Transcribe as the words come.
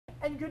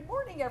And good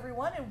morning,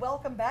 everyone, and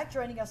welcome back.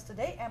 Joining us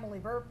today, Emily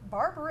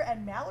Barber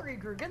and Mallory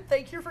Grugan.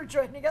 Thank you for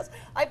joining us.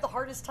 I have the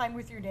hardest time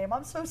with your name.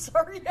 I'm so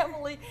sorry,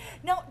 Emily.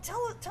 Now,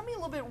 tell me a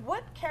little bit,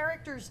 what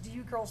characters do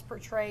you girls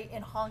portray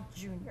in Honk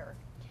Jr.?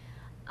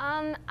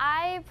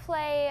 I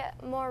play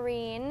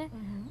Maureen.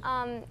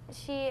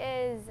 She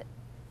is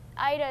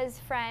Ida's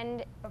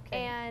friend,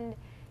 and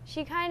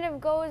she kind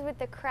of goes with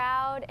the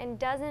crowd and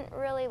doesn't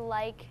really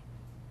like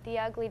the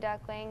ugly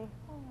duckling.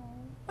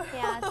 Oh.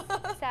 Yeah,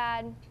 it's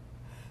sad.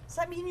 Does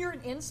that mean you're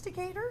an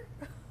instigator?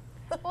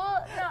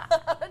 Well,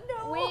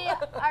 no. We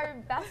are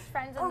best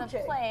friends in the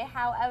play.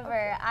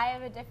 However, I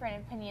have a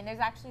different opinion. There's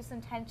actually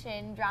some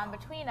tension drawn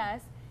between us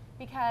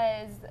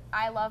because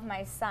I love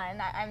my son.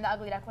 I'm the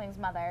ugly duckling's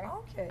mother.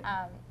 Okay.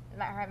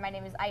 My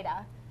name is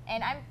Ida,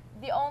 and I'm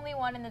the only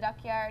one in the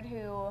duckyard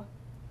who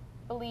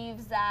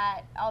believes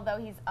that although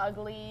he's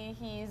ugly,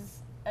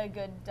 he's a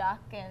good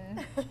duck,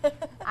 and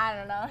I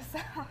don't know. So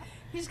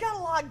he's got a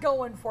lot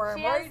going for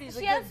him, right?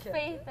 She has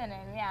faith in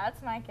him. Yeah,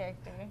 that's my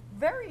character.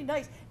 Very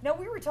nice. Now,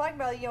 we were talking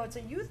about, it's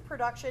a youth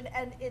production,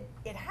 and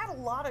it had a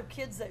lot of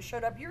kids that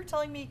showed up. You were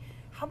telling me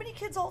how many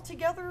kids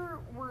altogether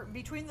were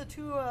between the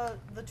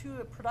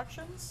two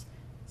productions?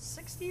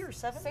 60 or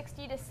 70?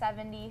 60 to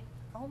 70.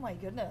 Oh my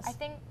goodness. I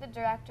think the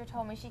director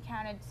told me she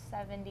counted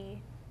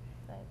 70.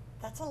 But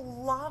that's a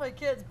lot of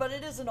kids, but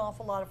it is an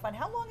awful lot of fun.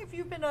 How long have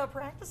you been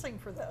practicing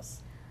for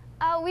this?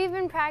 We've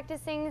been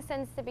practicing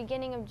since the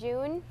beginning of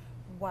June.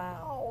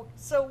 Wow.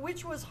 So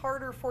which was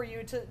harder for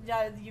you to,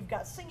 you've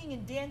got singing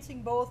and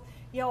dancing both.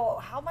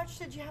 How much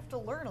did you have to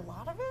learn? A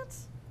lot of it?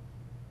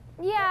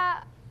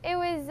 Yeah, it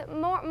was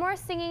more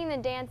singing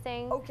than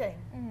dancing. Okay.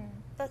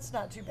 That's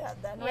not too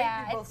bad then, right?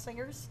 Yeah, You're both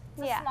singers?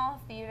 It's a small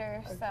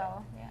theater,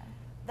 so yeah.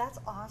 That's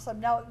awesome.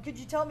 Now, could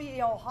you tell me,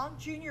 Honk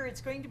Jr.,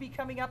 it's going to be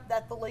coming up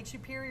at the Lake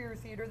Superior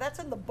Theater. That's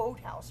in the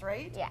Boathouse,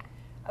 right? Yeah.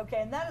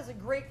 Okay, and that is a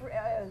great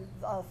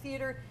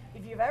theater.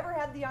 If you've ever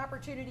had the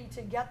opportunity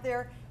to get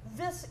there,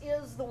 this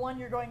is the one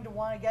you're going to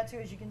want to get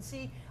to. As you can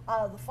see,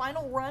 the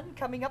final run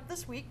coming up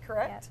this week,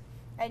 correct?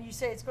 Yep. And you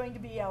say it's going to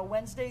be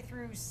Wednesday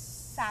through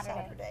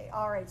Saturday.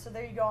 All right, so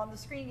there you go. On the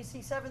screen, you see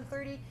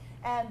 7:30,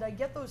 and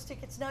get those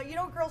tickets. Now,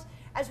 girls,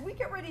 as we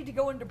get ready to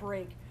go into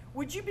break,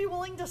 would you be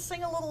willing to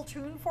sing a little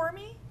tune for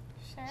me?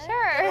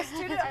 Sure.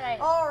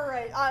 All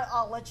right,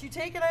 I'll let you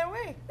take it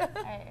away. All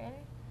right, ready?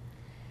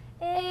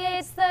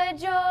 It's the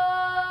joy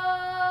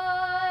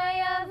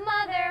of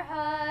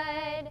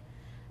motherhood,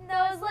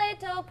 those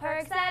little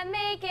perks that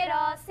make it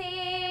all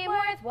seem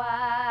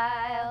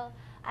worthwhile.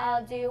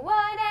 I'll do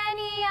what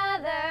any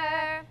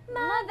other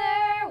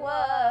mother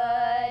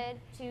would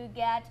to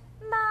get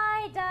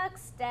my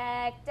ducks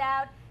decked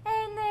out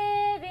and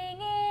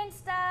living in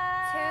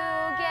style.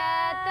 To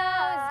get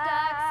those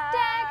ducks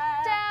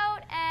decked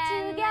out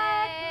and to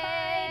get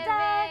my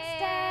ducks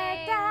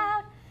decked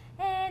out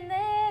and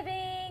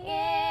living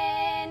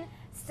in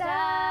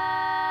style.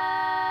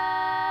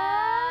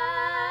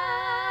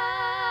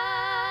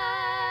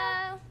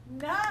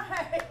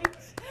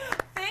 Nice.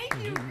 Thank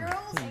you,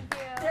 girls. Thank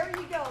you. There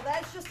you go.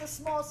 That's just a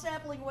small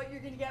sampling of what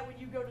you're going to get when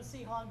you go to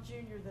see Honk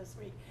Jr. this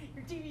week.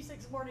 Your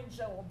TV6 Morning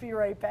Show will be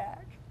right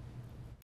back.